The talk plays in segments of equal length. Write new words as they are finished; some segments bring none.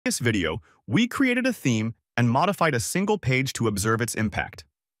this video, we created a theme and modified a single page to observe its impact.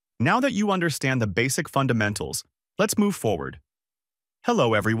 Now that you understand the basic fundamentals, let's move forward.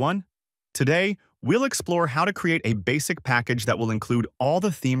 Hello everyone. Today, we'll explore how to create a basic package that will include all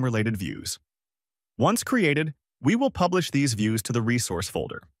the theme-related views. Once created, we will publish these views to the resource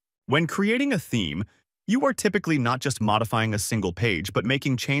folder. When creating a theme, you are typically not just modifying a single page, but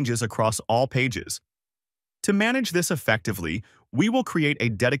making changes across all pages. To manage this effectively, we will create a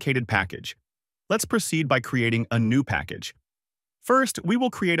dedicated package. Let's proceed by creating a new package. First, we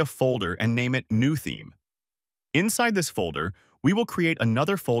will create a folder and name it New Theme. Inside this folder, we will create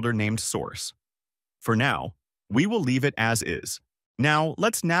another folder named Source. For now, we will leave it as is. Now,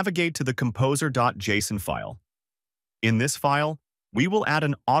 let's navigate to the composer.json file. In this file, we will add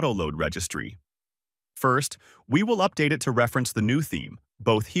an autoload registry. First, we will update it to reference the new theme,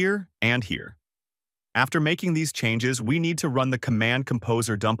 both here and here. After making these changes, we need to run the command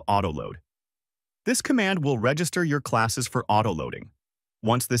composer dump autoload. This command will register your classes for autoloading.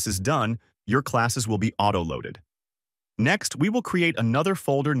 Once this is done, your classes will be autoloaded. Next, we will create another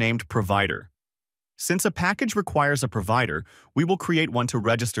folder named provider. Since a package requires a provider, we will create one to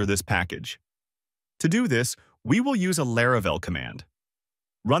register this package. To do this, we will use a Laravel command.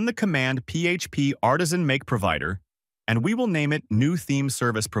 Run the command php artisan make provider, and we will name it new theme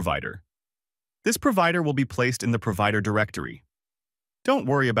service provider. This provider will be placed in the provider directory. Don't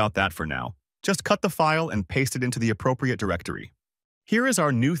worry about that for now. Just cut the file and paste it into the appropriate directory. Here is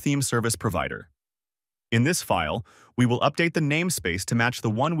our new theme service provider. In this file, we will update the namespace to match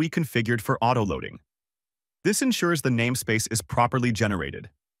the one we configured for autoloading. This ensures the namespace is properly generated.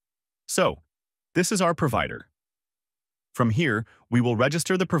 So, this is our provider. From here, we will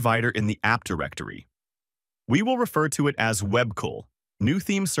register the provider in the app directory. We will refer to it as webcul, new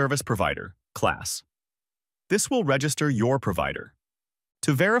theme service provider, class. This will register your provider.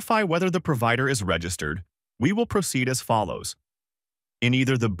 To verify whether the provider is registered, we will proceed as follows. In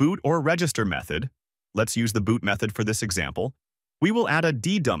either the boot or register method, let's use the boot method for this example, we will add a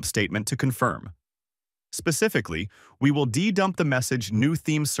dedump statement to confirm. Specifically, we will dedump the message new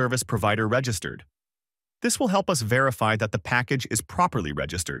theme service provider registered. This will help us verify that the package is properly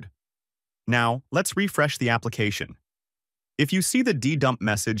registered. Now, let's refresh the application. If you see the dedump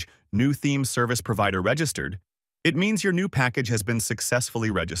message, new theme service provider registered, it means your new package has been successfully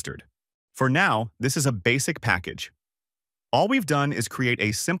registered. For now, this is a basic package. All we've done is create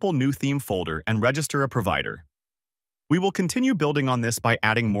a simple new theme folder and register a provider. We will continue building on this by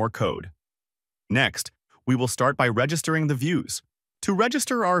adding more code. Next, we will start by registering the views. To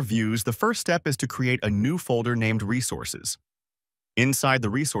register our views, the first step is to create a new folder named Resources. Inside the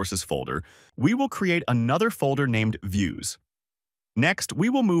Resources folder, we will create another folder named Views. Next, we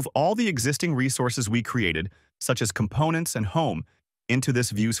will move all the existing resources we created, such as components and home, into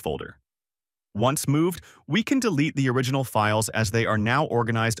this Views folder. Once moved, we can delete the original files as they are now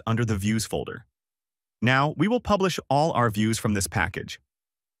organized under the Views folder. Now, we will publish all our views from this package.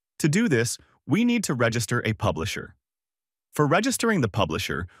 To do this, we need to register a publisher. For registering the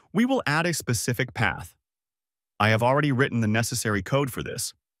publisher, we will add a specific path. I have already written the necessary code for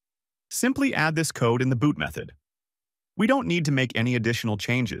this. Simply add this code in the boot method. We don't need to make any additional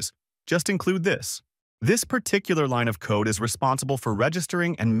changes, just include this. This particular line of code is responsible for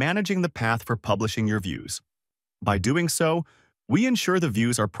registering and managing the path for publishing your views. By doing so, we ensure the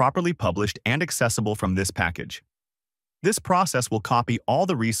views are properly published and accessible from this package. This process will copy all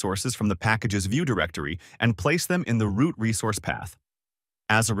the resources from the package's view directory and place them in the root resource path.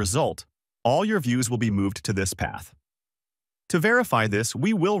 As a result, all your views will be moved to this path. To verify this,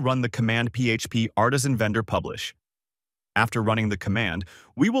 we will run the command php artisan vendor publish. After running the command,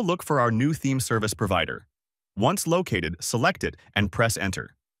 we will look for our new theme service provider. Once located, select it and press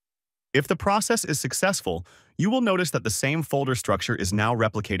enter. If the process is successful, you will notice that the same folder structure is now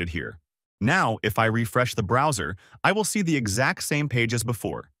replicated here. Now, if I refresh the browser, I will see the exact same page as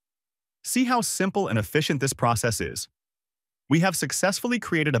before. See how simple and efficient this process is. We have successfully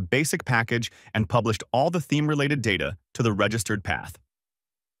created a basic package and published all the theme-related data to the registered path.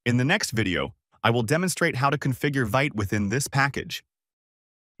 In the next video, I will demonstrate how to configure Vite within this package.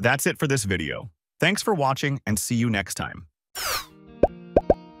 That's it for this video. Thanks for watching and see you next time.